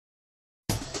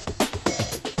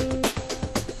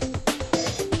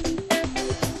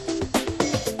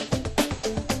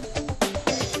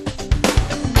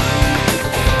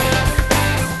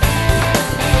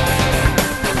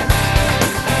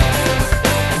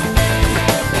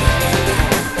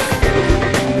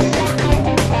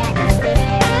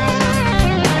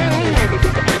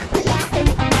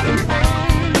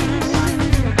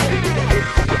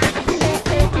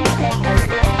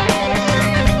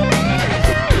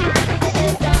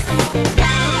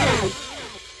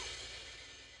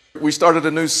we started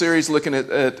a new series looking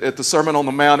at the Sermon on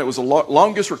the Mount. It was the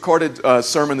longest recorded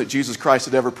sermon that Jesus Christ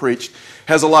had ever preached.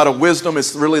 Has a lot of wisdom.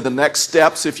 It's really the next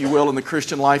steps, if you will, in the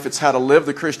Christian life. It's how to live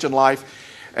the Christian life.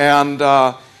 And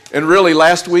really,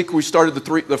 last week we started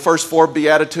the first four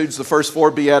Beatitudes. The first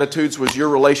four Beatitudes was your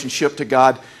relationship to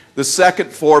God. The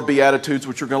second four Beatitudes,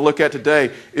 which we're going to look at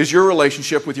today, is your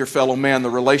relationship with your fellow man, the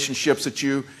relationships that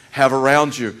you have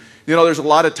around you. You know, there's a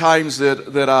lot of times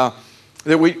that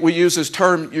we use this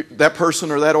term, that person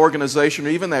or that organization or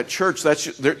even that church,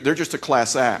 they're just a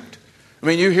class act. I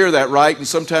mean, you hear that, right? And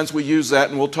sometimes we use that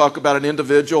and we'll talk about an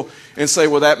individual and say,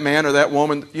 well, that man or that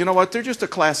woman, you know what, they're just a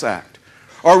class act.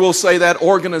 Or we'll say that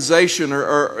organization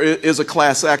or is a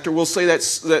class act. Or we'll say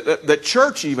that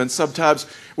church even. Sometimes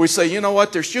we say, you know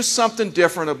what, there's just something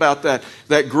different about that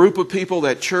group of people,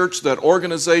 that church, that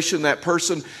organization, that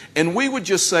person. And we would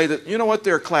just say that, you know what,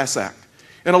 they're a class act.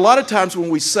 And a lot of times when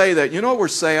we say that, you know what we're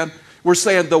saying? We're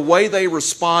saying the way they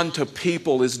respond to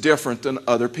people is different than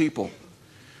other people.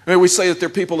 I mean, we say that they're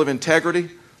people of integrity.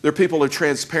 They're people of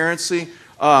transparency.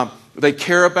 They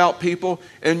care about people.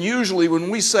 And usually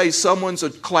when we say someone's a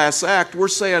class act, we're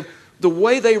saying the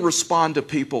way they respond to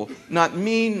people, not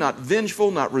mean, not vengeful,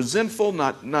 not resentful,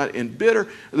 not embittered,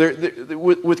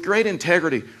 with great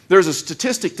integrity. There's a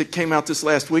statistic that came out this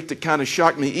last week that kind of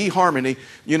shocked me. eHarmony,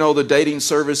 you know, the dating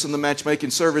service and the matchmaking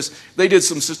service, they did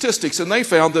some statistics and they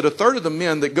found that a third of the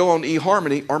men that go on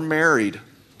eHarmony are married.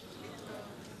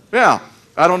 Yeah,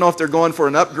 I don't know if they're going for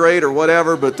an upgrade or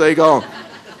whatever, but they go.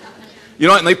 You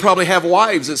know, and they probably have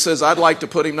wives that says, I'd like to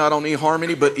put him not on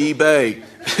eHarmony, but eBay.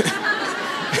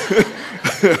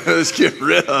 Let's get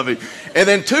rid of him. And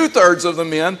then 2/3 of the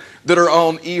men that are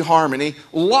on eHarmony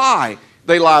lie.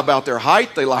 They lie about their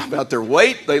height. They lie about their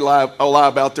weight. They lie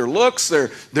about their looks,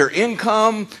 their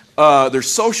income, their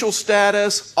social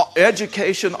status,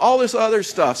 education, all this other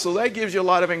stuff. So that gives you a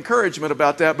lot of encouragement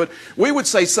about that. But we would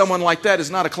say someone like that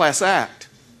is not a class act.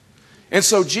 And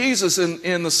so Jesus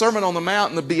in the Sermon on the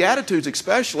Mount and the Beatitudes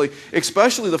especially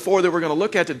the four that we're going to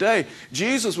look at today,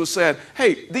 Jesus was saying,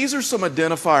 hey, these are some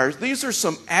identifiers. These are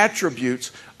some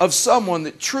attributes of someone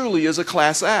that truly is a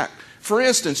class act. For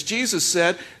instance, Jesus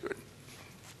said,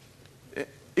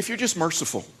 if you're just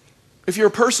merciful, if you're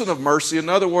a person of mercy, in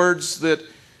other words, that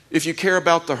if you care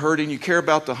about the hurting, you care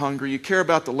about the hungry, you care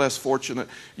about the less fortunate,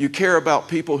 you care about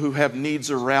people who have needs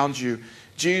around you,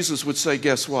 Jesus would say,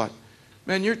 guess what?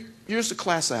 Man, you're just a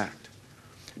class act.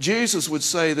 Jesus would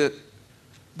say that,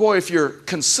 boy, if you're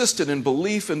consistent in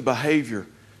belief and behavior,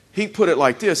 he put it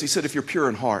like this. He said, if you're pure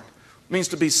in heart, it means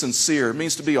to be sincere, it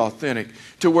means to be authentic,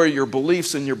 to where your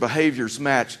beliefs and your behaviors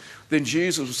match, then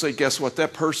Jesus would say, guess what?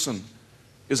 That person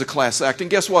is a class act. And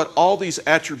guess what? All these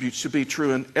attributes should be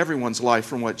true in everyone's life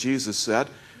from what Jesus said.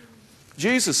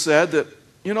 Jesus said that,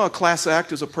 you know, a class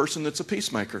act is a person that's a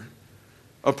peacemaker.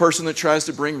 A person that tries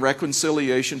to bring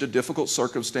reconciliation to difficult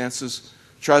circumstances,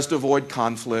 tries to avoid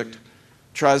conflict,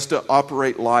 tries to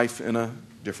operate life in a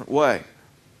different way.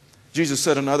 Jesus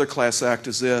said another class act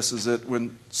is this, is that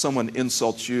when someone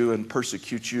insults you and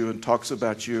persecutes you and talks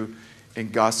about you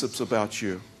and gossips about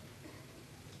you,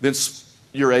 then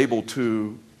you're able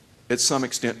to, at some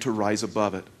extent, to rise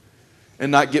above it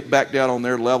and not get back down on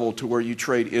their level to where you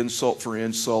trade insult for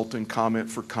insult and comment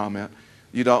for comment.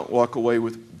 You don't walk away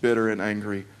with bitter and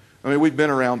angry. I mean, we've been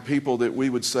around people that we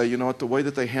would say, you know what, the way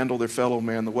that they handle their fellow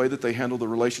man, the way that they handle the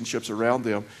relationships around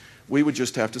them, we would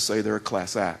just have to say they're a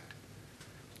class act.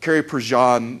 Carrie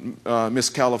Prejean, Miss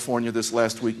California, this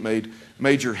last week made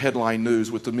major headline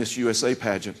news with the Miss USA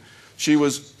pageant. She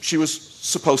was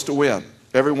supposed to win.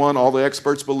 Everyone, all the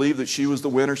experts believed that she was the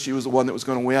winner. She was the one that was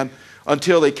going to win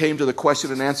until they came to the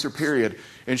question and answer period.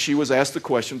 And she was asked the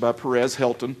question by Perez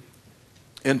Hilton.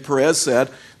 And Perez said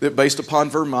that based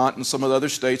upon Vermont and some of the other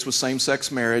states with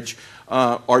same-sex marriage,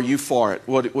 are you for it?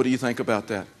 What do you think about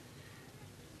that?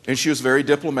 And she was very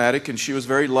diplomatic and she was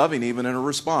very loving even in her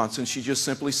response. And she just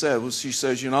simply said, she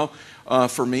says, you know,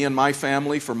 for me and my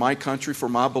family, for my country, for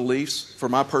my beliefs, for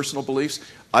my personal beliefs,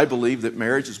 I believe that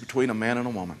marriage is between a man and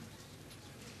a woman.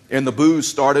 And the boos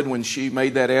started when she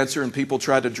made that answer and people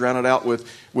tried to drown it out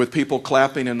with people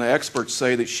clapping. And the experts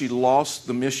say that she lost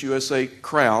the Miss USA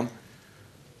crown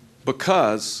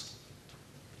because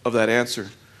of that answer.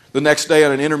 The next day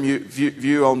on an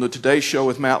interview on the Today Show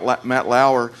with Matt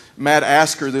Lauer, Matt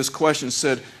asked her this question,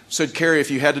 said, Carrie,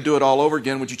 if you had to do it all over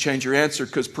again, would you change your answer?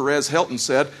 Because Perez Hilton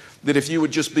said that if you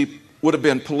would have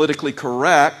been politically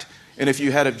correct, and if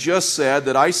you had have just said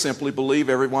that I simply believe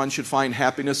everyone should find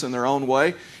happiness in their own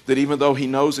way, that even though he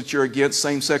knows that you're against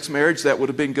same-sex marriage, that would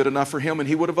have been good enough for him and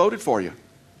he would have voted for you.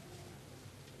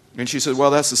 And she said,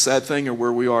 well, that's the sad thing of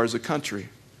where we are as a country.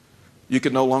 You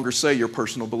can no longer say your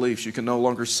personal beliefs. You can no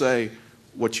longer say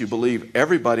what you believe.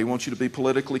 Everybody wants you to be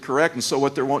politically correct, and so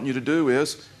what they're wanting you to do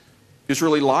is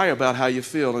really lie about how you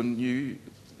feel, and you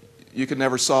can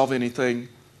never solve anything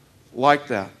like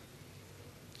that.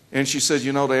 And she said,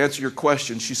 to answer your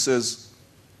question, she says,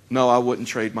 no, I wouldn't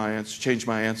change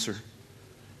my answer,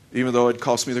 even though it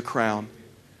cost me the crown.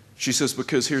 She says,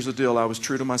 because here's the deal. I was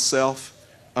true to myself.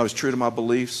 I was true to my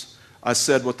beliefs. I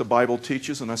said what the Bible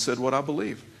teaches, and I said what I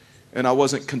believe. And I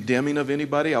wasn't condemning of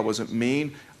anybody. I wasn't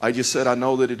mean. I just said, I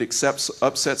know that it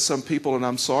upsets some people, and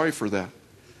I'm sorry for that.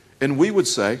 And we would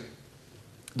say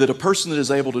that a person that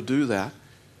is able to do that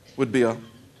would be a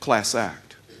class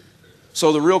act.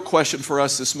 So the real question for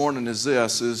us this morning is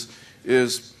this,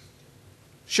 is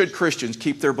should Christians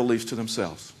keep their beliefs to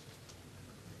themselves?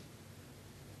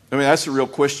 I mean, that's the real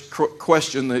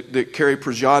question that Carrie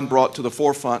Prejean brought to the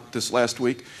forefront this last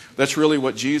week. That's really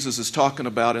what Jesus is talking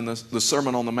about in the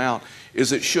Sermon on the Mount,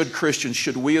 is that should Christians,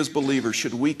 should we as believers,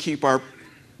 should we keep our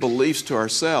beliefs to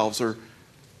ourselves? Or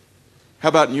how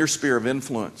about in your sphere of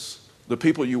influence? The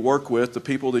people you work with, the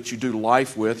people that you do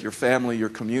life with, your family, your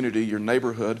community, your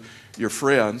neighborhood, your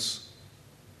friends.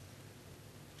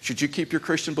 Should you keep your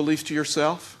Christian beliefs to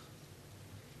yourself?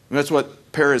 And that's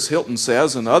what Paris Hilton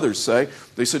says and others say.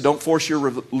 They said, don't force your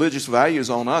religious values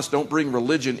on us. Don't bring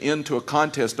religion into a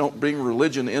contest. Don't bring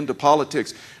religion into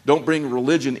politics. Don't bring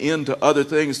religion into other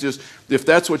things. Just if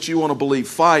that's what you want to believe,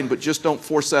 fine, but just don't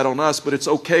force that on us. But it's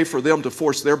okay for them to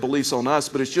force their beliefs on us,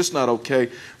 but it's just not okay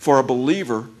for a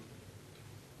believer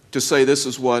to say this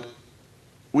is what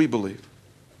we believe.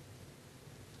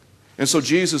 And so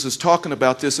Jesus is talking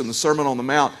about this in the Sermon on the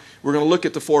Mount. We're going to look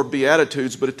at the 4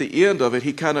 Beatitudes, but at the end of it,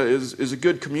 he kind of is a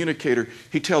good communicator.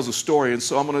 He tells a story, and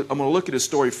so I'm going to look at his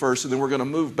story first, and then we're going to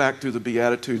move back through the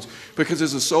Beatitudes because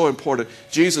this is so important.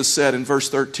 Jesus said in verse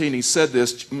 13, he said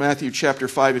this, Matthew chapter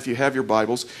 5, if you have your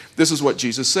Bibles, this is what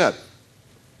Jesus said.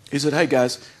 He said, hey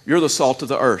guys, you're the salt of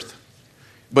the earth.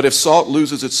 But if salt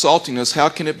loses its saltiness, how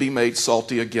can it be made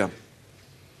salty again?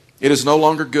 It is no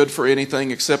longer good for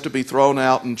anything except to be thrown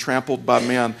out and trampled by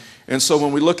men. And so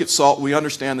when we look at salt, we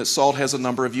understand that salt has a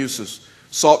number of uses.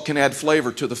 Salt can add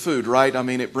flavor to the food, right? I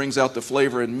mean, it brings out the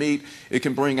flavor in meat. It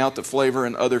can bring out the flavor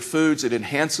in other foods. It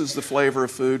enhances the flavor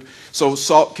of food. So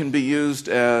salt can be used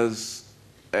to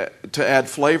add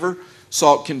flavor.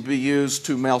 Salt can be used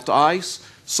to melt ice.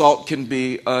 Salt can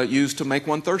be used to make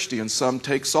one thirsty, and some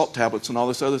take salt tablets and all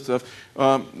this other stuff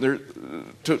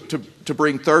to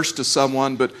bring thirst to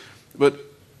someone. But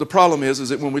the problem is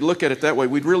that when we look at it that way,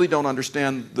 we really don't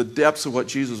understand the depths of what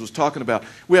Jesus was talking about.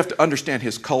 We have to understand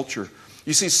his culture.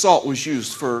 You see, salt was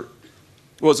used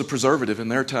was a preservative in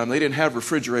their time. They didn't have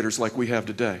refrigerators like we have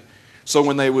today. So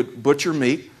when they would butcher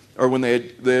meat, or when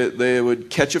they would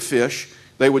catch a fish,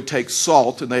 they would take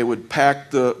salt and they would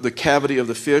pack the cavity of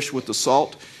the fish with the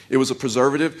salt. It was a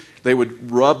preservative. They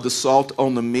would rub the salt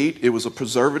on the meat. It was a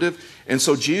preservative. And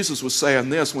so Jesus was saying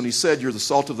this when he said, you're the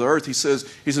salt of the earth. He said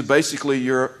basically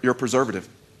you're a preservative.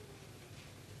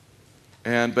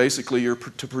 And basically you're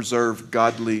to preserve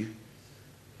godly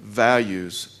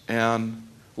values. And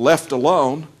left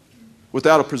alone,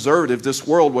 without a preservative, this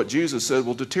world, what Jesus said,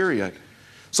 will deteriorate.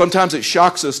 Sometimes it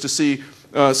shocks us to see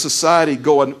society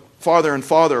going farther and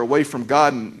farther away from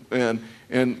God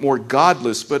and more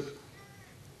godless. But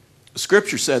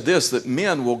Scripture said this, that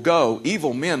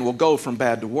evil men will go from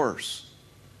bad to worse.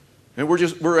 And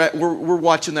we're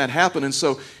watching that happen. And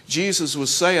so Jesus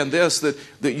was saying this,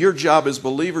 that your job as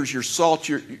believers, you're salt,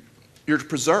 you're to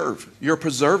preserve. You're a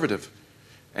preservative.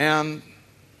 And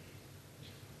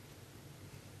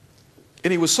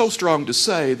he was so strong to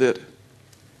say that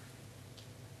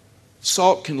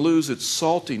salt can lose its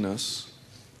saltiness,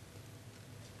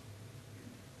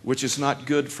 which is not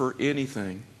good for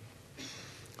anything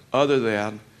other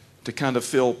than to kind of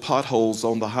fill potholes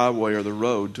on the highway or the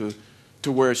road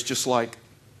to where it's just like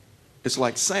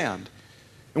sand.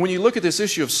 And when you look at this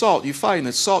issue of salt, you find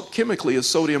that salt chemically is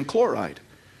sodium chloride.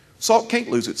 Salt can't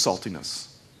lose its saltiness.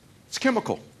 It's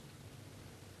chemical.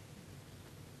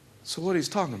 So what he's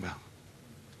talking about?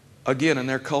 Again, in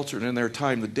their culture and in their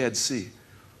time, the Dead Sea.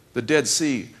 The Dead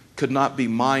Sea could not be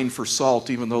mined for salt,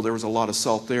 even though there was a lot of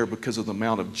salt there, because of the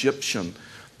amount of gypsum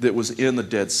that was in the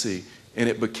Dead Sea. And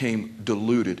it became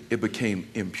diluted. It became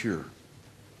impure.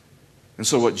 And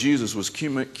so what Jesus was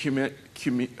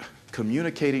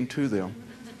communicating to them,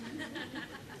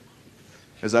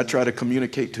 as I try to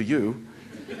communicate to you,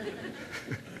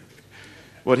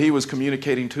 what he was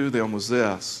communicating to them was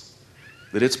this,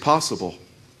 that it's possible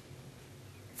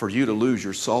for you to lose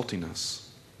your saltiness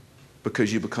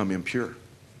because you become impure.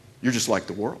 You're just like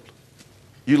the world.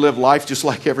 You live life just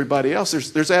like everybody else.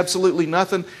 There's absolutely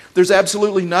nothing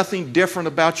different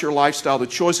about your lifestyle, the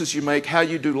choices you make, how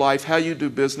you do life, how you do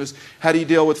business, how do you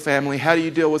deal with family, how do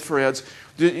you deal with friends.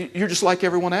 You're just like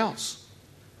everyone else.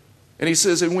 And he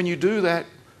says, and when you do that,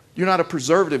 you're not a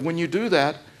preservative. When you do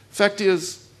that, fact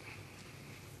is,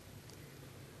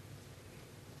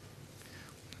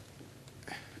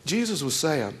 Jesus was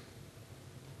saying,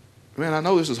 man, I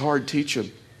know this is hard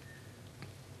teaching,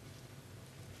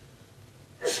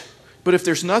 but if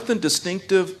there's nothing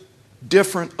distinctive,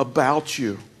 different about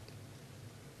you,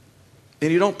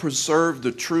 and you don't preserve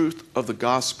the truth of the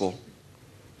gospel,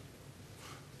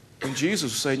 then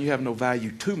Jesus was saying you have no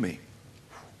value to me.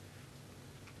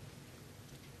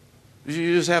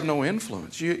 You just have no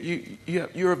influence.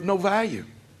 You're of no value.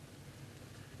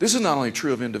 This is not only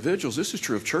true of individuals, this is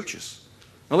true of churches.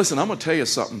 Now listen, I'm going to tell you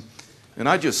something. And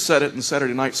I just said it in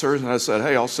Saturday night service, and I said,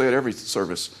 hey, I'll say it every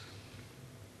service.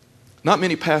 Not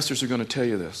many pastors are going to tell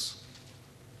you this.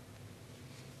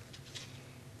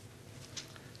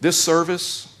 This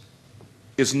service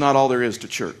is not all there is to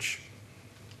church.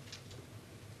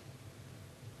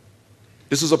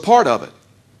 This is a part of it.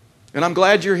 And I'm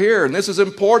glad you're here, and this is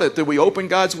important that we open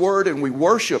God's Word and we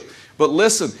worship. But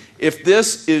listen, if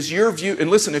this is your view, and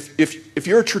listen, if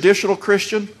you're a traditional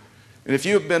Christian, and if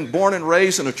you have been born and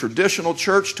raised in a traditional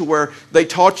church to where they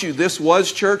taught you this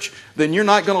was church, then you're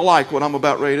not going to like what I'm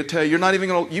about ready to tell you.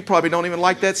 You probably don't even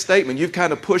like that statement. You've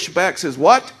kind of pushed back, says,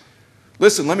 what?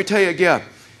 Listen, let me tell you again.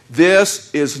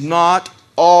 This is not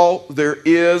all there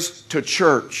is to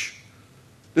church.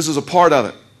 This is a part of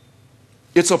it.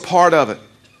 It's a part of it.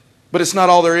 But it's not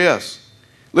all there is.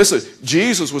 Listen,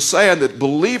 Jesus was saying that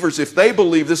believers, if they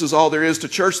believe this is all there is to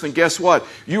church, then guess what?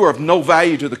 You are of no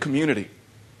value to the community.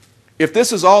 If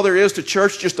this is all there is to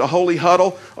church, just a holy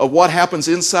huddle of what happens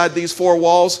inside these four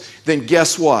walls, then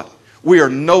guess what? We are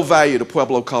no value to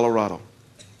Pueblo, Colorado.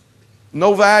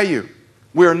 No value.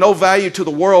 We are no value to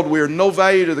the world. We are no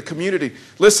value to the community.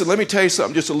 Listen, let me tell you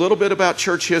something, just a little bit about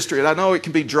church history. And I know it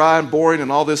can be dry and boring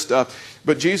and all this stuff,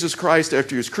 but Jesus Christ,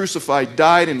 after He was crucified,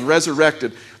 died and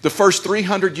resurrected. The first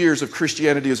 300 years of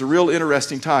Christianity is a real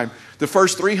interesting time. The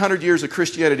first 300 years of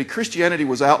Christianity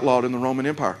was outlawed in the Roman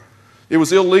Empire. It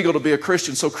was illegal to be a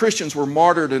Christian, so Christians were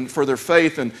martyred for their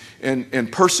faith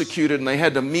and persecuted, and they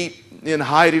had to meet in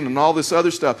hiding and all this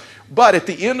other stuff. But at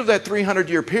the end of that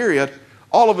 300-year period,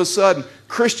 all of a sudden,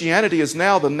 Christianity is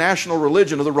now the national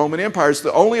religion of the Roman Empire. It's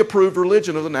the only approved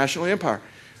religion of the national empire,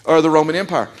 or the Roman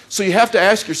Empire. So you have to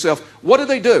ask yourself, what did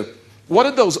they do? What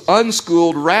did those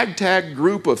unschooled, ragtag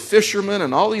group of fishermen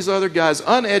and all these other guys,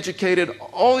 uneducated,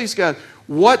 all these guys,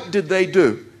 what did they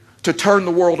do to turn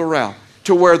the world around?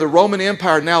 To where the Roman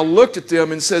Empire now looked at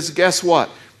them and says, guess what?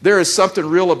 There is something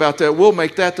real about that. We'll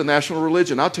make that the national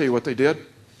religion. I'll tell you what they did.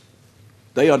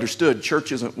 They understood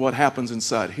church isn't what happens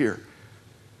inside here.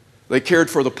 They cared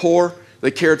for the poor.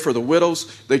 They cared for the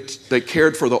widows. They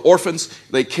cared for the orphans.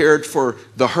 They cared for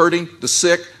the hurting, the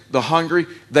sick, the hungry.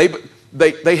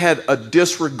 They had a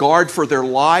disregard for their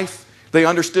life. They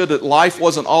understood that life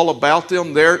wasn't all about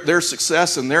them, their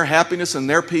success and their happiness and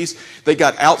their peace. They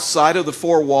got outside of the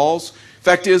four walls.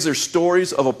 Fact is, there's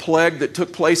stories of a plague that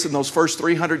took place in those first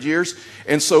 300 years.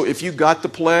 And so if you got the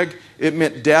plague, it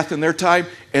meant death in their time.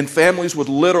 And families would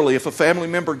literally, if a family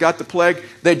member got the plague,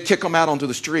 they'd kick them out onto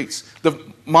the streets. The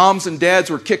moms and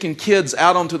dads were kicking kids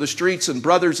out onto the streets, and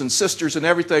brothers and sisters and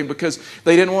everything, because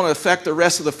they didn't want to affect the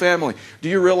rest of the family. Do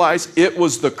you realize it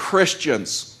was the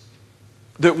Christians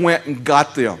that went and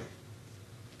got them?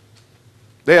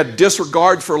 They had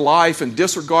disregard for life and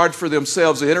disregard for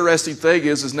themselves. The interesting thing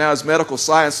is now as medical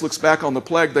science looks back on the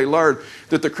plague, they learned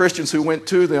that the Christians who went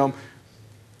to them,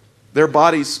 their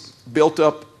bodies built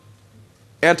up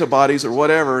antibodies or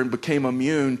whatever and became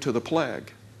immune to the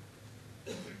plague.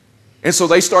 And so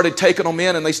they started taking them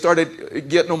in and they started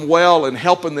getting them well and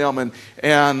helping them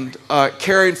and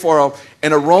caring for them.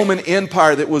 And a Roman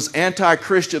Empire that was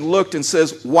anti-Christian looked and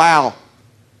says, wow,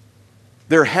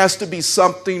 there has to be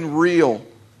something real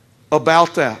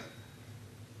about that.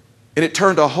 And it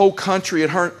turned a whole country, it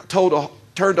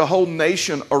turned a whole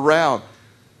nation around.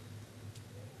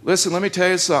 Listen, let me tell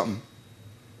you something.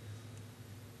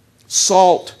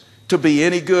 Salt, to be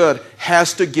any good,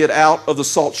 has to get out of the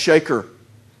salt shaker.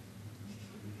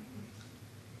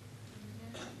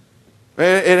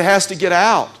 It has to get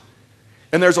out.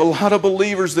 And there's a lot of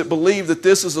believers that believe that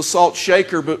this is a salt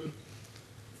shaker, but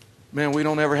man, we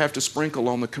don't ever have to sprinkle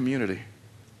on the community.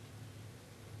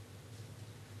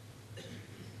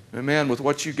 And man, with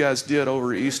what you guys did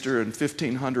over Easter and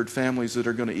 1,500 families that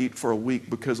are going to eat for a week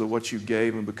because of what you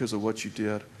gave and because of what you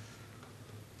did.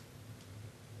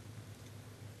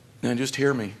 Man, just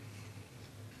hear me.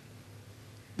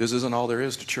 This isn't all there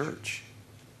is to church.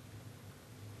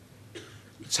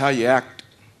 It's how you act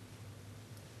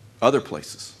other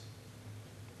places.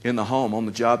 In the home, on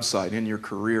the job site, in your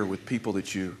career, with people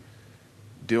that you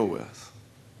deal with.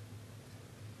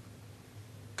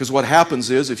 Because what happens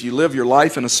is, if you live your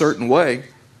life in a certain way,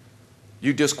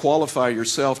 you disqualify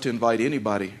yourself to invite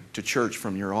anybody to church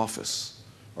from your office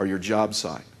or your job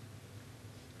site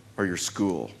or your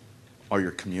school or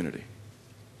your community.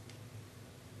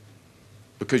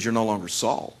 Because you're no longer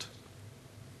salt.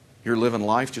 You're living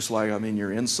life just like,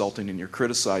 you're insulting and you're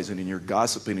criticizing and you're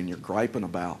gossiping and you're griping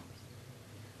about.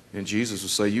 And Jesus would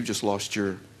say, you just lost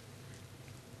your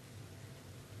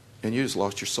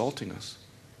saltiness.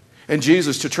 And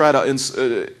Jesus, to try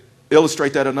to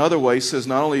illustrate that another way, says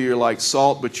not only you're like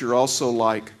salt, but you're also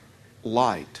like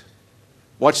light.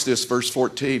 Watch this, verse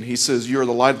 14. He says, you're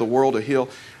the light of the world.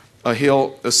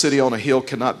 A city on a hill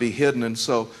cannot be hidden. And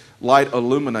so light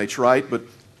illuminates, right? But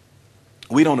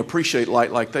we don't appreciate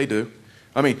light like they do.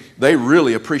 They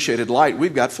really appreciated light.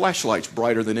 We've got flashlights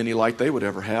brighter than any light they would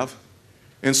ever have.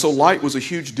 And so light was a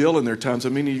huge deal in their times.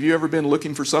 Have you ever been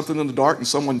looking for something in the dark and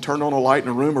someone turned on a light in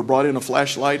a room or brought in a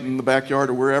flashlight in the backyard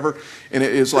or wherever? And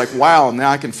it is like, wow, now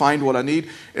I can find what I need.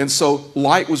 And so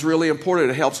light was really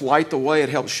important. It helps light the way. It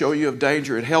helps show you of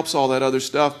danger. It helps all that other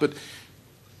stuff.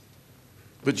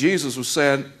 But Jesus was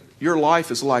saying, your life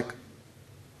is like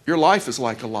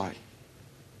a light.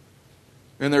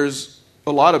 And there's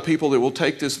a lot of people that will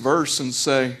take this verse and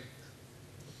say,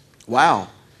 wow,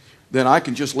 then I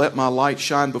can just let my light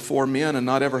shine before men and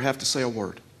not ever have to say a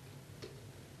word.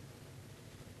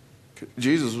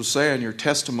 Jesus was saying your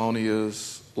testimony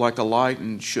is like a light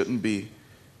and shouldn't be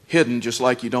hidden, just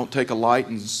like you don't take a light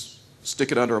and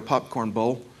stick it under a popcorn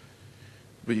bowl,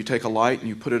 but you take a light and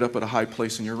you put it up at a high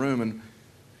place in your room. And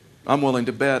I'm willing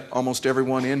to bet almost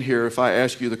everyone in here, if I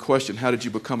ask you the question, how did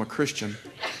you become a Christian?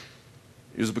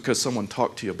 It was because someone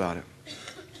talked to you about it.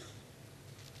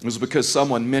 It was because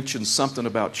someone mentioned something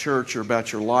about church or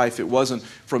about your life. It wasn't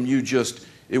from you just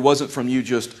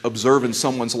observing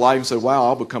someone's life and say, wow,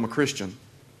 I'll become a Christian.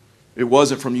 It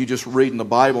wasn't from you just reading the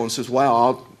Bible and says,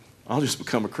 wow, I'll just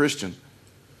become a Christian.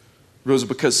 It was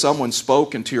because someone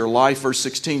spoke into your life. Verse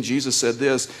 16, Jesus said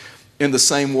this, in the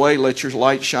same way, let your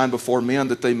light shine before men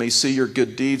that they may see your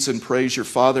good deeds and praise your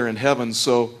Father in heaven.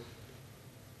 So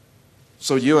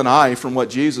you and I, from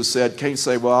what Jesus said, can't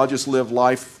say, well, I'll just live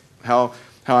life how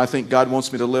I think God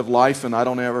wants me to live life, and I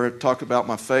don't ever talk about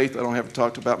my faith. I don't ever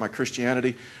talk about my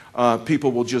Christianity.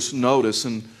 People will just notice.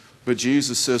 But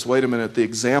Jesus says, wait a minute, the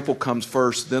example comes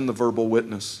first, then the verbal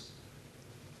witness.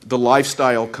 The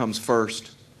lifestyle comes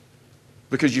first.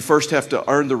 Because you first have to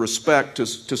earn the respect to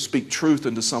speak truth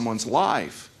into someone's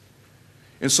life.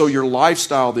 And so your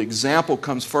lifestyle, the example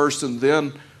comes first, and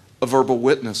then a verbal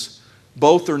witness.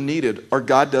 Both are needed, or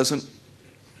God doesn't,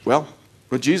 well,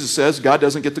 what Jesus says, God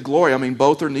doesn't get the glory.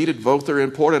 Both are needed, both are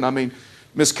important.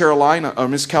 Miss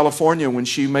California, when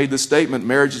she made the statement,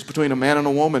 marriage is between a man and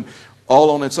a woman, all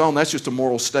on its own, that's just a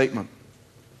moral statement.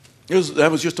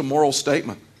 That was just a moral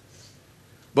statement.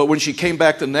 But when she came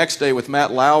back the next day with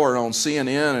Matt Lauer on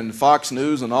CNN and Fox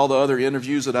News and all the other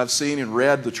interviews that I've seen and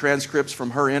read, the transcripts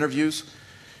from her interviews,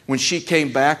 when she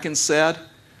came back and said,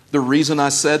 the reason I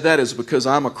said that is because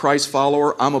I'm a Christ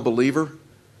follower, I'm a believer.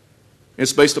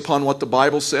 It's based upon what the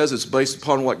Bible says. It's based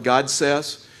upon what God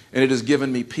says. And it has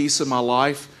given me peace in my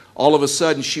life. All of a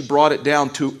sudden, she brought it down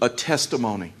to a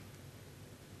testimony.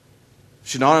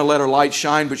 She not only let her light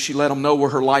shine, but she let them know where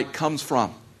her light comes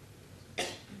from.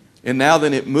 And now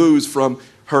then it moves from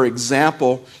her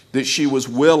example that she was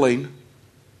willing.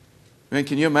 Man,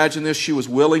 can you imagine this? She was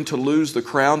willing to lose the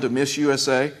crown to Miss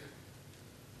USA.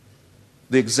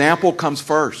 The example comes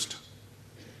first.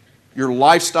 Your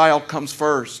lifestyle comes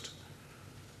first.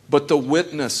 But the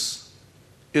witness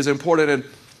is important. And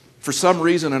for some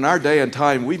reason in our day and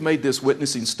time, we've made this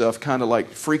witnessing stuff kind of like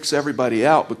freaks everybody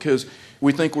out because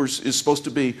we think we're supposed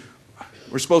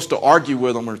to argue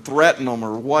with them or threaten them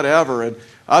or whatever. And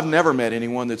I've never met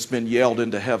anyone that's been yelled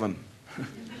into heaven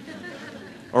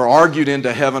or argued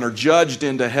into heaven or judged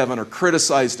into heaven or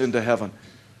criticized into heaven.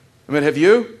 Have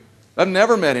you? I've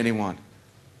never met anyone.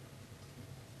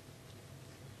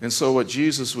 And so what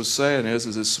Jesus was saying is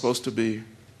it's supposed to be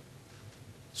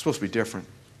different.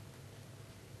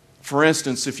 For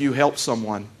instance, if you help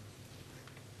someone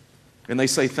and they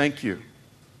say thank you,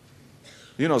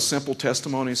 simple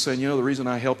testimony saying, the reason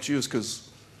I helped you is because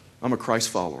I'm a Christ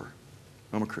follower.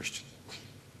 I'm a Christian.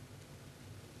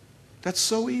 That's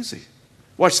so easy.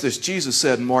 Watch this. Jesus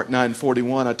said in Mark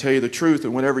 9:41, I tell you the truth,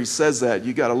 and whenever he says that,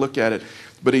 you got to look at it.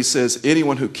 But he says,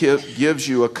 anyone who gives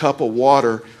you a cup of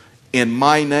water In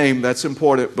my name, that's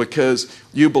important because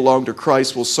you belong to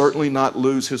Christ, will certainly not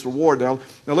lose his reward. Now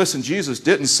listen, Jesus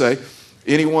didn't say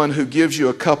anyone who gives you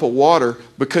a cup of water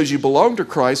because you belong to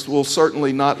Christ will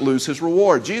certainly not lose his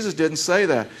reward. Jesus didn't say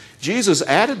that. Jesus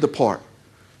added the part.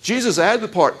 Jesus added the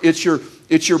part. It's your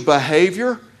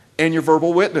behavior and your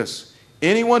verbal witness.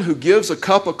 Anyone who gives a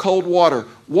cup of cold water,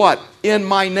 what? In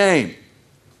my name.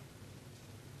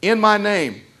 In my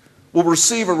name will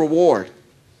receive a reward.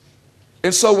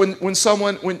 And so when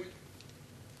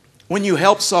you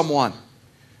help someone,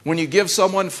 when you give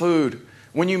someone food,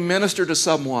 when you minister to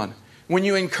someone, when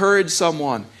you encourage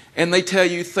someone, and they tell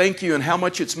you thank you and how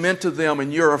much it's meant to them,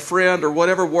 and you're a friend, or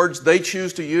whatever words they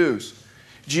choose to use,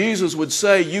 Jesus would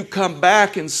say, you come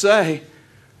back and say,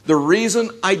 the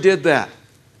reason I did that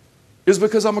is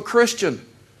because I'm a Christian.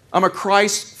 I'm a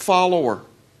Christ follower.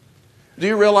 Do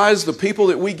you realize the people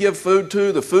that we give food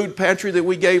to, the food pantry that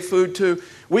we gave food to,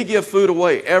 we give food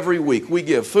away every week. We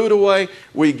give food away.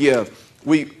 We help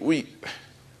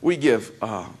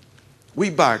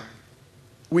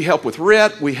with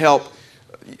rent. We help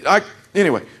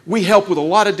with a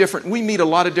lot of different, we meet a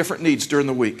lot of different needs during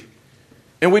the week.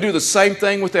 And we do the same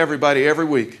thing with everybody every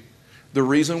week. The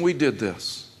reason we did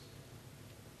this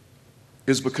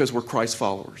is because we're Christ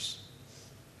followers.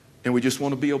 And we just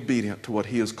want to be obedient to what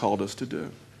he has called us to do.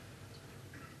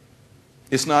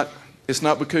 It's not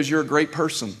because you're a great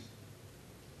person.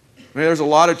 I mean, there's a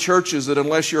lot of churches that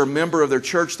unless you're a member of their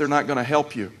church, they're not going to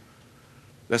help you.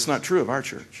 That's not true of our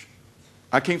church.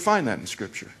 I can't find that in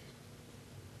Scripture.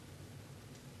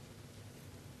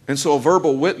 And so a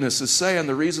verbal witness is saying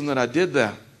the reason that I did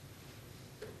that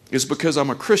is because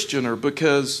I'm a Christian, or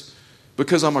because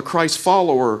I'm a Christ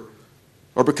follower,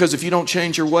 or because if you don't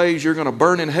change your ways, you're going to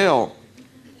burn in hell.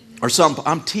 Or something.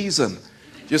 I'm teasing.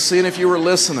 Just seeing if you were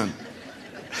listening.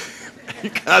 You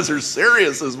guys are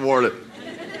serious this morning.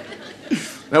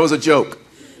 That was a joke.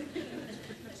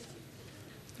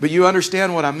 But you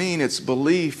understand what I mean. It's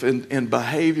belief and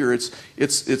behavior.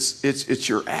 It's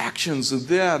your actions.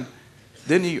 And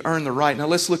then you earn the right. Now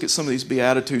let's look at some of these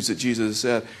Beatitudes that Jesus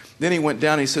said. Then he went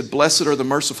down and he said, blessed are the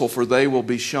merciful, for they will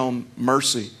be shown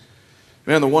mercy.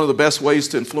 Man, one of the best ways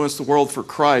to influence the world for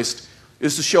Christ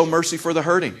is to show mercy for the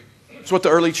hurting. It's what the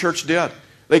early church did.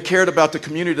 They cared about the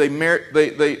community.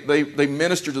 They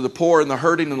ministered to the poor and the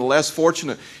hurting and the less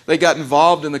fortunate. They got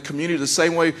involved in the community the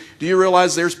same way. Do you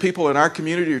realize there's people in our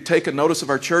community who take a notice of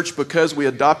our church because we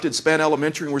adopted Span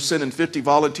Elementary and we're sending 50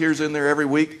 volunteers in there every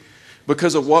week?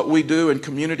 Because of what we do in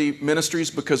community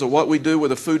ministries, because of what we do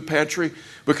with a food pantry,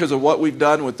 because of what we've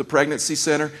done with the pregnancy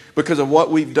center, because of what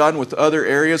we've done with other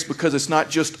areas, because it's not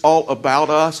just all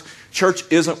about us. Church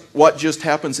isn't what just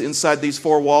happens inside these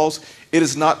four walls. It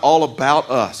is not all about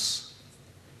us.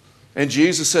 And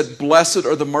Jesus said, blessed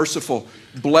are the merciful.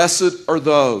 Blessed are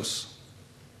those.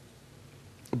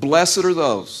 Blessed are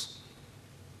those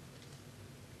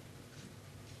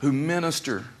who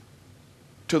minister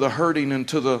to the hurting and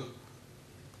to the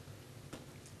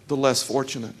less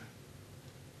fortunate.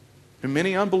 And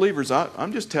many unbelievers,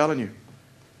 I'm just telling you,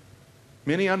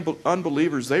 many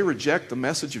unbelievers, they reject the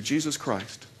message of Jesus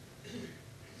Christ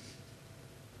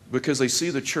because they see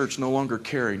the church no longer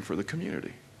caring for the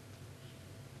community.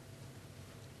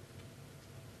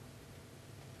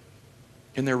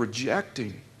 And they're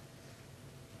rejecting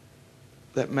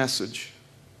that message.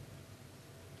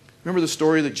 Remember the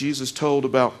story that Jesus told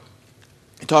about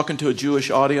talking to a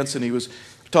Jewish audience, and he was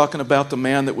talking about the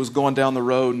man that was going down the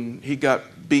road and he got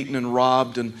beaten and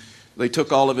robbed, and they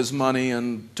took all of his money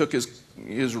and took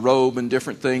his robe and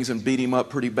different things and beat him up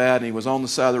pretty bad, and he was on the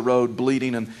side of the road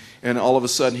bleeding, and all of a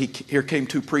sudden here came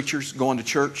two preachers going to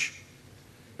church,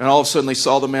 and all of a sudden they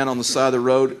saw the man on the side of the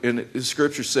road, and the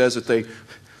Scripture says that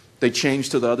they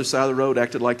changed to the other side of the road,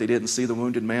 acted like they didn't see the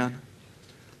wounded man,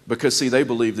 because see, they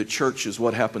believe that church is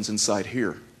what happens inside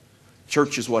here.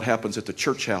 Church is what happens at the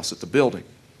church house, at the building.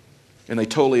 And they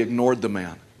totally ignored the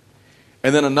man.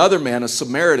 And then another man, a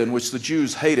Samaritan, which the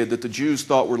Jews hated, that the Jews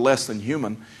thought were less than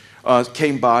human,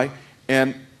 came by.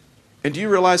 And do you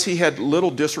realize he had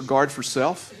little disregard for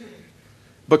self?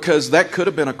 Because that could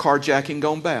have been a carjacking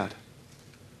gone bad.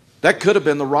 That could have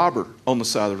been the robber on the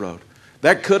side of the road.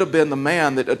 That could have been the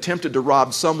man that attempted to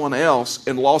rob someone else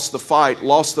and lost the fight,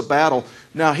 lost the battle.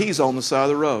 Now he's on the side of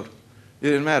the road. It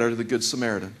didn't matter to the Good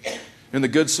Samaritan. And the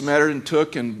Good Samaritan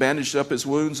took and bandaged up his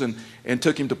wounds and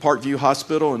took him to Parkview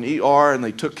Hospital and ER, and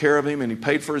they took care of him, and he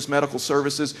paid for his medical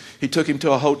services. He took him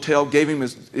to a hotel, gave him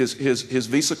his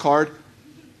Visa card,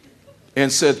 and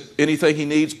said, anything he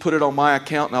needs, put it on my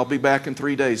account, and I'll be back in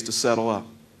 3 days to settle up.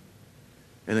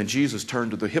 And then Jesus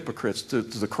turned to the hypocrites, to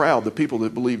the crowd, the people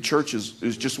that believe church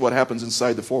is just what happens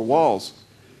inside the four walls.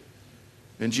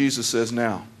 And Jesus says,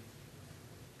 now,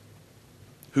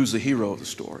 who's the hero of the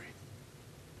story?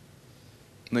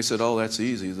 And they said, oh, that's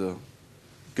easy. The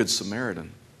Good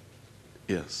Samaritan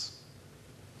is.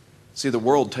 See, the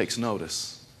world takes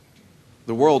notice.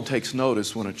 The world takes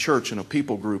notice when a church and a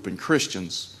people group and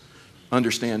Christians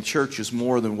understand church is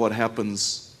more than what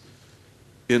happens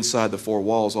inside the four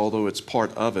walls, although it's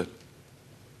part of it.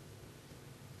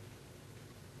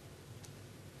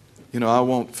 You know, I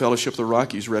want Fellowship of the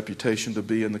Rockies' reputation to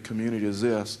be in the community as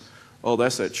this. Oh,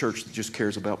 that's that church that just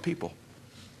cares about people.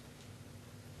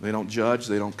 They don't judge,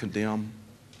 they don't condemn.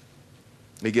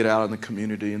 They get out in the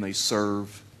community and they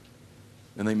serve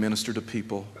and they minister to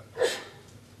people.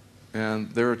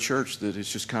 And they're a church that is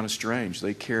just kind of strange.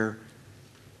 They care.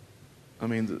 I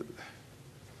mean,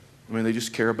 they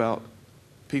just care about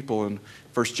people. And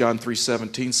 1 John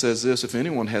 3:17 says this, if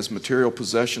anyone has material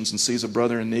possessions and sees a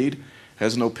brother in need,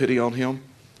 has no pity on him,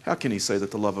 how can he say that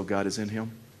the love of God is in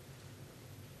him?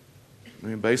 I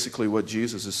mean, basically what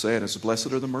Jesus is saying is,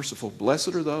 blessed are the merciful.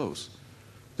 Blessed are those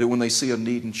that when they see a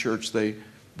need in church, they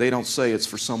don't say it's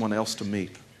for someone else to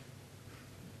meet.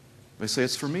 They say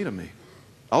it's for me to meet.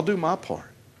 I'll do my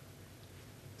part.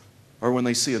 Or when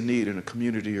they see a need in a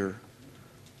community or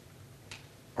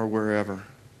wherever.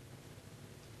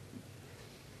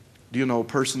 Do you know a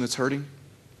person that's hurting?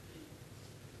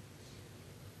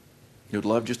 You'd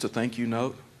love just a thank you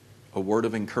note, a word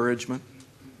of encouragement,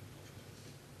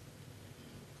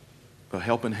 a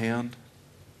helping hand.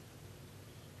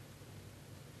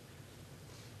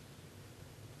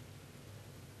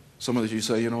 Some of you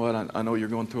say, you know what, I know you're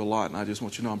going through a lot, and I just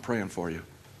want you to know I'm praying for you.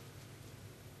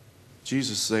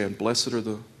 Jesus is saying, blessed are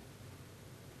the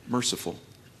merciful.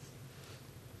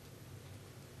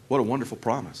 What a wonderful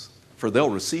promise, for they'll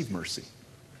receive mercy.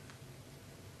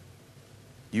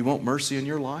 You want mercy in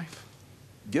your life?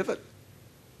 Give it.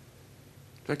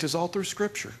 In fact, it's all through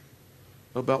Scripture.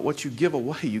 About what you give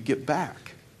away, you get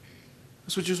back.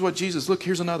 That's which is what Jesus, look,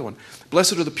 here's another one.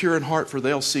 Blessed are the pure in heart, for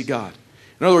they'll see God.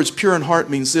 In other words, pure in heart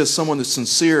means this, someone that's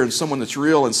sincere and someone that's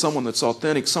real and someone that's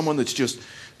authentic, someone that's just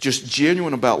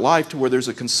genuine about life, to where there's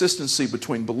a consistency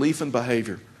between belief and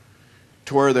behavior,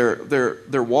 to where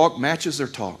their walk matches their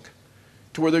talk,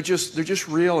 to where they're just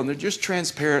real and they're just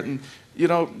transparent. And you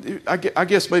know, I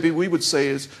guess maybe we would say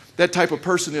is that type of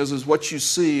person is what you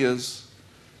see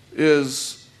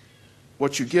is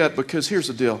what you get. Because here's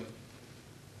the deal.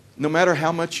 No matter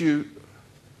how much you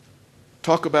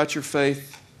talk about your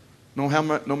faith, no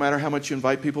matter how much you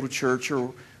invite people to church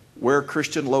or wear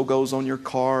Christian logos on your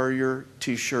car or your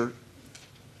t-shirt,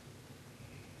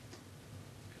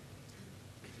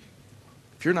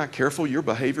 if you're not careful, your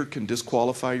behavior can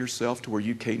disqualify yourself to where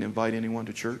you can't invite anyone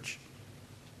to church.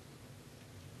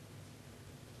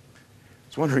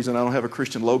 It's one reason I don't have a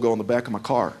Christian logo on the back of my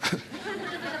car.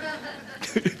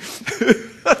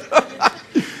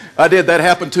 That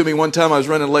happened to me one time. I was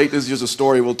running late. This is just a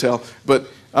story we'll tell. But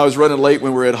I was running late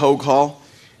when we were at Hogue Hall,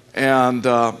 and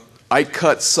I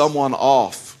cut someone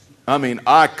off. I mean,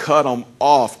 I cut them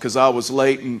off because I was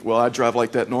late, and well, I drive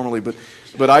like that normally,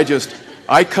 but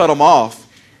I cut them off,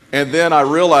 and then I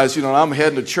realized, you know, I'm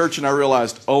heading to church, and I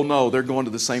realized, oh no, they're going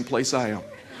to the same place I am.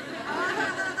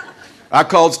 I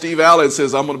called Steve Allen and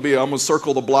says, I'm going to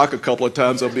circle the block a couple of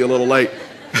times. I'll be a little late.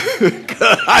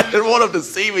 I didn't want him to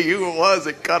see me who it was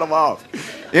and cut him off.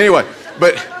 Anyway,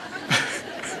 but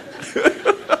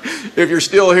if you're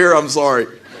still here, I'm sorry.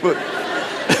 But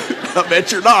I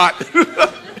bet you're not.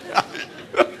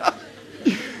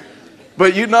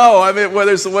 But you know, I mean,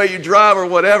 whether it's the way you drive or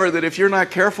whatever, that if you're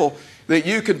not careful, that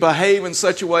you could behave in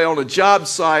such a way on a job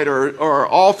site or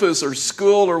office or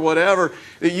school or whatever,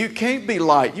 that you can't be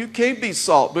light, you can't be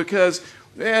salt, because,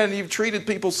 man, you've treated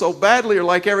people so badly or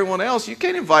like everyone else, you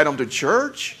can't invite them to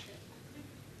church.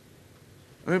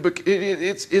 I mean,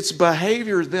 it's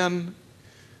behavior than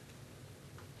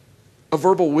a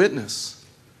verbal witness.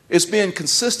 It's being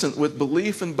consistent with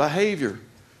belief and behavior.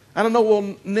 I don't know,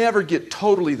 we'll never get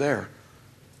totally there.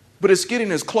 But it's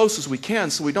getting as close as we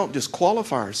can so we don't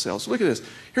disqualify ourselves. Look at this.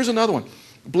 Here's another one.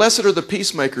 Blessed are the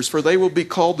peacemakers, for they will be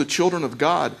called the children of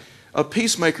God. A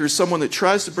peacemaker is someone that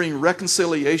tries to bring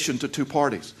reconciliation to two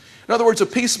parties. In other words, a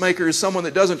peacemaker is someone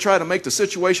that doesn't try to make the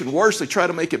situation worse, they try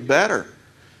to make it better.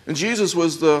 And Jesus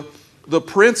was the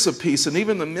Prince of Peace, and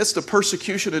even in the midst of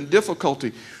persecution and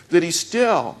difficulty, that he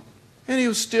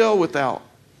was still without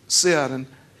sin.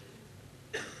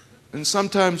 And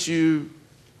sometimes you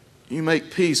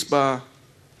make peace by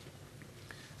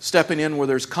stepping in where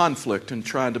there's conflict and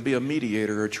trying to be a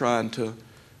mediator or trying to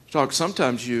talk.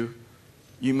 Sometimes you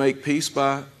make peace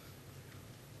by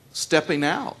stepping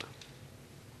out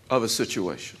of a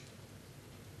situation.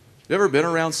 You ever been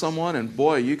around someone and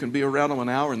boy, you can be around them an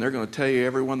hour and they're going to tell you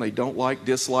everyone they don't like,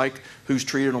 dislike, who's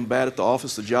treated them bad at the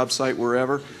office, the job site,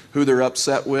 wherever, who they're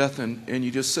upset with, and you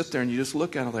just sit there and you just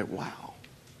look at them like, wow,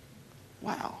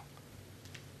 wow.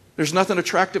 There's nothing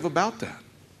attractive about that.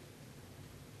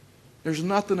 There's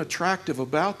nothing attractive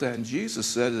about that. And Jesus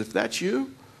said, if that's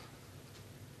you,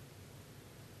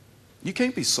 you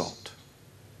can't be salt.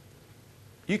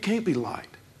 You can't be light.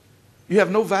 You have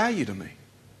no value to me.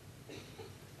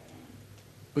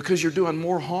 Because you're doing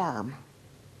more harm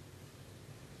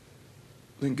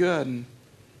than good. And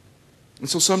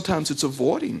so sometimes it's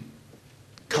avoiding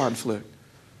conflict.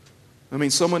 I mean,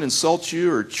 someone insults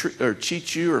you or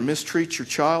cheats you or mistreats your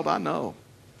child, I know.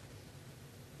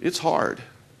 It's hard.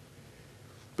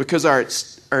 Because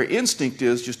our instinct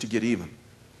is just to get even.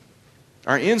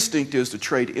 Our instinct is to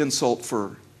trade insult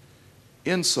for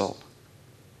insult.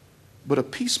 But a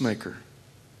peacemaker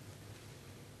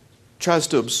tries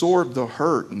to absorb the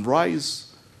hurt and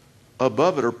rise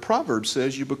above it. Or Proverbs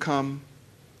says you become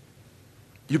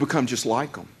just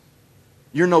like them.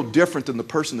 You're no different than the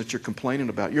person that you're complaining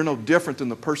about. You're no different than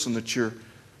the person that you're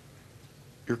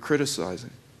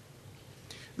criticizing.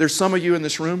 There's some of you in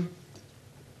this room,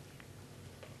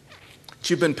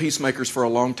 you've been peacemakers for a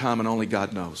long time and only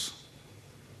God knows.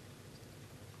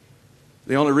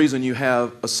 The only reason you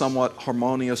have a somewhat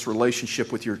harmonious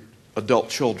relationship with your adult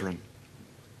children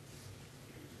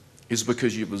is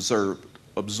because you've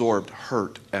absorbed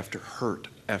hurt after hurt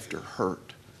after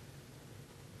hurt.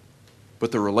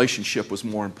 But the relationship was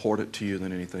more important to you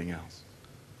than anything else.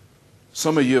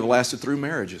 Some of you have lasted through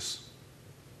marriages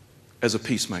as a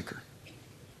peacemaker.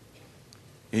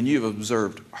 And you've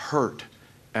observed hurt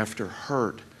after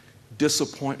hurt,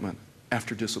 disappointment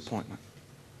after disappointment.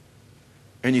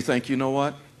 And you think, you know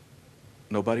what?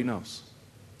 Nobody knows.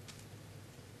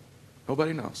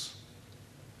 Nobody knows.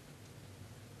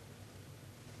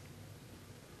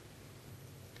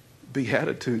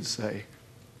 Beatitudes say,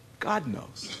 God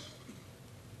knows.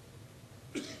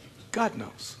 God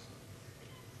knows.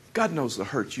 God knows the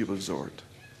hurt you've absorbed.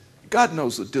 God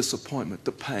knows the disappointment,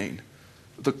 the pain,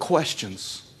 the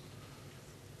questions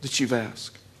that you've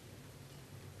asked.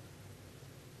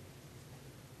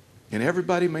 And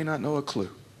everybody may not know a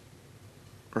clue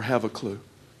or have a clue.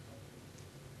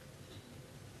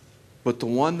 But the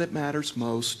one that matters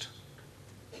most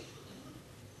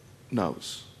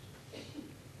knows.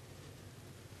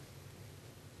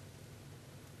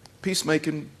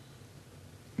 Peacemaking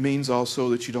means also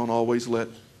that you don't always let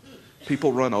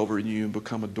people run over you and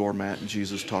become a doormat, and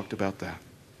Jesus talked about that.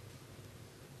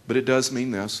 But it does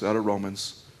mean this out of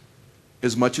Romans.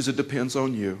 As much as it depends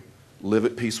on you, live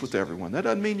at peace with everyone. That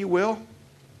doesn't mean you will.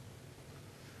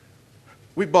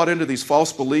 We bought into these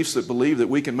false beliefs that believe that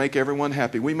we can make everyone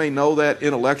happy. We may know that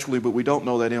intellectually, but we don't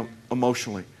know that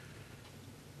emotionally.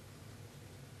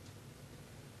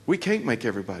 We can't make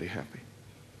everybody happy.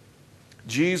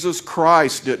 Jesus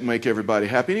Christ didn't make everybody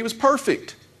happy, and He was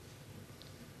perfect.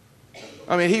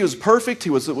 I mean, He was perfect. He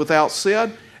was without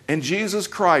sin, and Jesus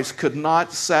Christ could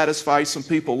not satisfy some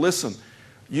people. Listen,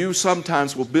 you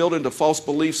sometimes will build into false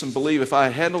beliefs and believe if I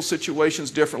handle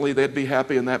situations differently, they'd be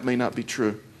happy, and that may not be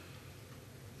true.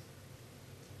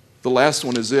 The last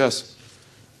one is this,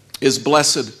 is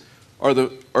blessed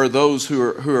are those who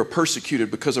are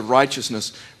persecuted because of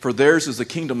righteousness, for theirs is the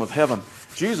kingdom of heaven.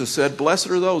 Jesus said, blessed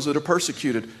are those that are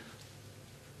persecuted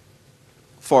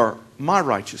for my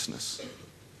righteousness,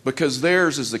 because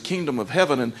theirs is the kingdom of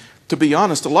heaven. And to be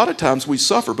honest, a lot of times we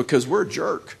suffer because we're a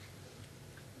jerk.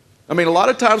 I mean, a lot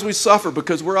of times we suffer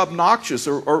because we're obnoxious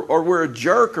or we're a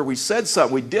jerk, or we said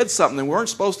something, we did something that we weren't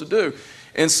supposed to do.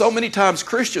 And so many times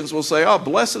Christians will say, oh,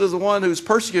 blessed is the one who's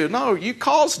persecuted. No, you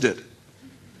caused it.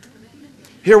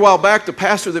 Here a while back, the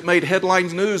pastor that made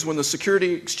headlines news when the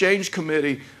Security Exchange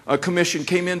Commission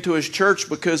came into his church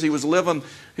because he was living,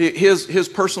 his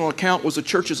personal account was a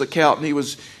church's account, and he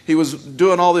was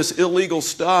doing all this illegal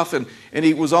stuff, and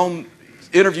he was on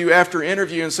interview after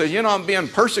interview and said, you know, I'm being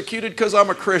persecuted because I'm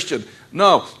a Christian.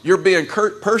 No, you're being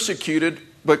persecuted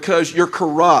because you're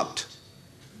corrupt.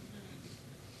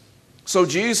 So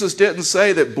Jesus didn't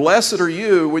say that blessed are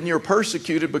you when you're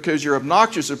persecuted because you're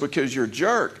obnoxious or because you're a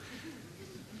jerk.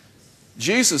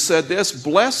 Jesus said this,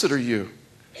 blessed are you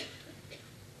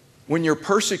when you're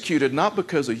persecuted not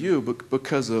because of you, but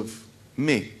because of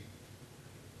me.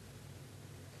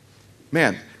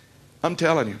 Man, I'm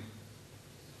telling you,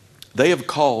 they have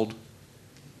called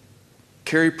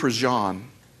Carrie Prejean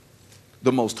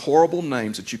the most horrible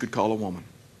names that you could call a woman.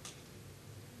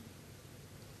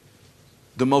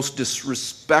 The most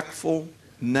disrespectful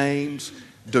names,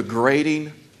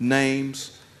 degrading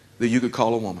names that you could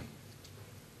call a woman.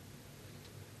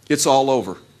 It's all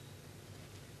over.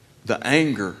 The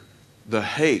anger, the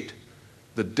hate,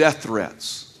 the death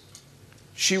threats.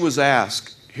 She was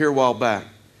asked here a while back,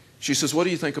 she says, what do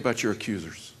you think about your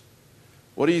accusers?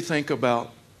 What do you think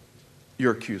about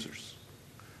your accusers?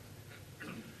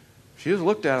 She just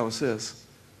looked at him and says,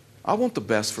 I want the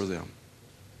best for them.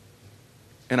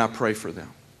 And I pray for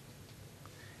them.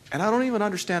 And I don't even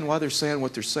understand why they're saying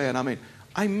what they're saying. I mean,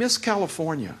 I miss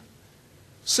California.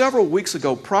 Several weeks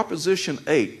ago, Proposition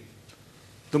 8,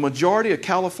 the majority of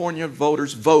California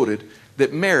voters voted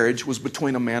that marriage was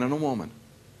between a man and a woman.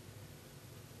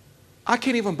 I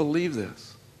can't even believe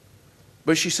this.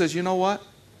 But she says, you know what?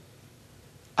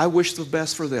 I wish the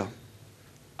best for them.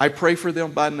 I pray for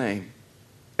them by name.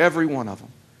 Every one of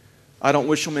them. I don't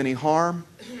wish them any harm.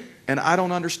 And I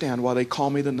don't understand why they call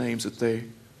me the names that they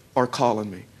are calling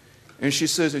me. And she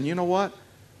says, and you know what?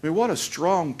 I mean, what a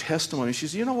strong testimony. She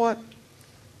says, you know what?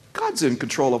 God's in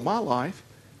control of my life.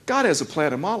 God has a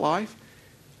plan in my life.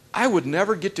 I would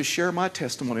never get to share my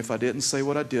testimony if I didn't say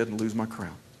what I did and lose my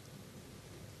crown.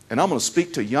 And I'm going to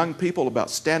speak to young people about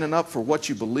standing up for what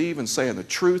you believe and saying the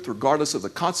truth regardless of the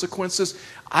consequences.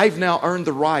 I've now earned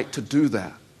the right to do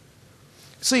that.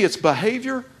 See, it's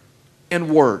behavior and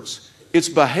words. It's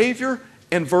behavior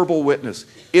and verbal witness.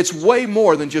 It's way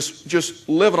more than just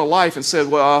living a life and said,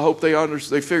 well, I hope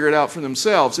they figure it out for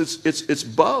themselves. It's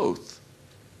both.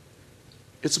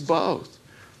 It's both.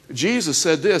 Jesus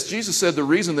said this. Jesus said the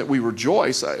reason that we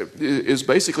rejoice is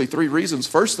basically three reasons.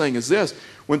 First thing is this.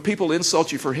 When people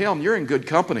insult you for Him, you're in good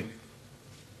company.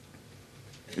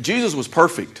 Jesus was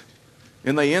perfect.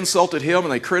 And they insulted Him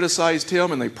and they criticized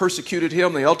Him and they persecuted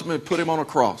Him. They ultimately put Him on a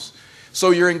cross.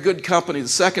 So you're in good company. The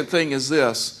second thing is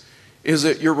this, is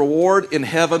that your reward in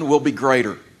heaven will be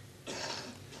greater.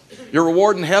 Your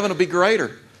reward in heaven will be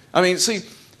greater. I mean, see,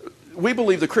 we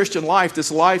believe the Christian life,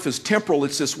 this life is temporal,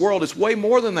 it's this world, it's way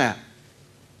more than that.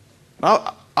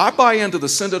 I buy into the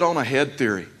send it on ahead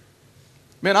theory.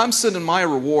 Man, I'm sending my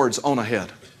rewards on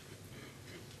ahead.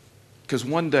 Because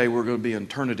one day we're going to be in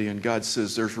eternity and God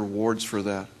says there's rewards for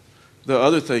that. The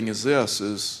other thing is this,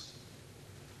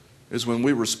 is when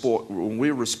we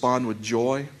respond with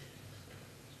joy,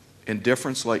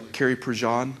 indifference like Carrie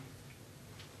Prejean,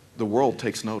 the world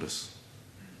takes notice.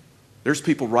 There's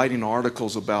people writing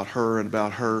articles about her and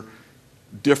about her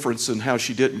difference and how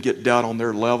she didn't get down on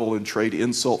their level and trade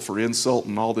insult for insult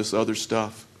and all this other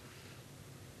stuff.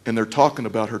 And they're talking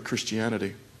about her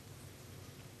Christianity.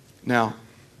 Now,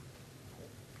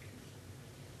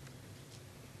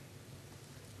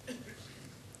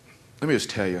 let me just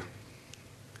tell you,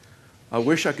 I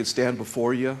wish I could stand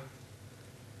before you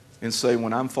and say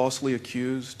when I'm falsely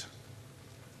accused,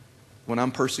 when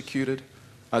I'm persecuted,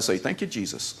 I say, thank you,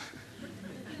 Jesus.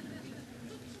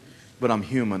 But I'm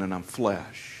human and I'm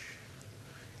flesh.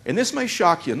 And this may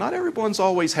shock you. Not everyone's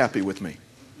always happy with me.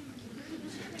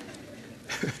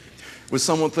 With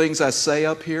some of the things I say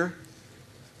up here.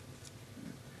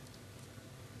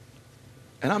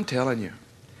 And I'm telling you,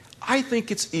 I think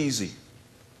it's easy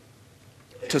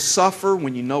to suffer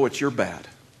when you know it's your bad.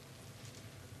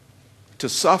 To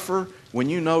suffer when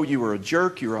you know you were a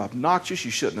jerk, you were obnoxious,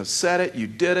 you shouldn't have said it, you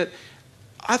did it.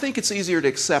 I think it's easier to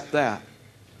accept that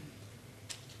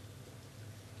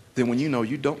than when you know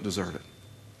you don't deserve it.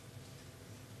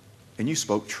 And you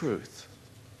spoke truth.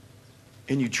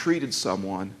 And you treated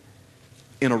someone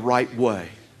in a right way.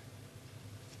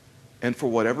 And for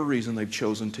whatever reason, they've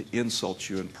chosen to insult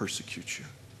you and persecute you.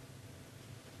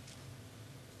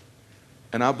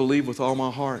 And I believe with all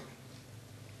my heart,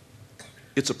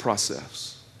 it's a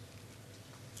process.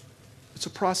 It's a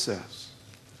process.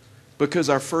 Because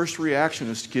our first reaction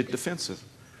is to get defensive.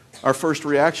 Our first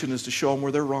reaction is to show them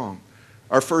where they're wrong.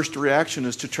 Our first reaction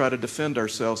is to try to defend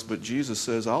ourselves, but Jesus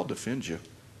says, I'll defend you.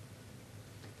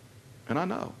 And I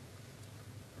know.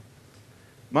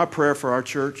 My prayer for our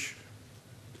church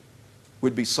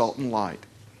would be salt and light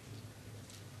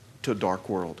to a dark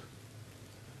world.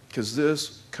 Because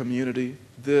this community,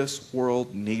 this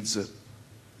world needs it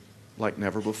like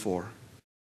never before.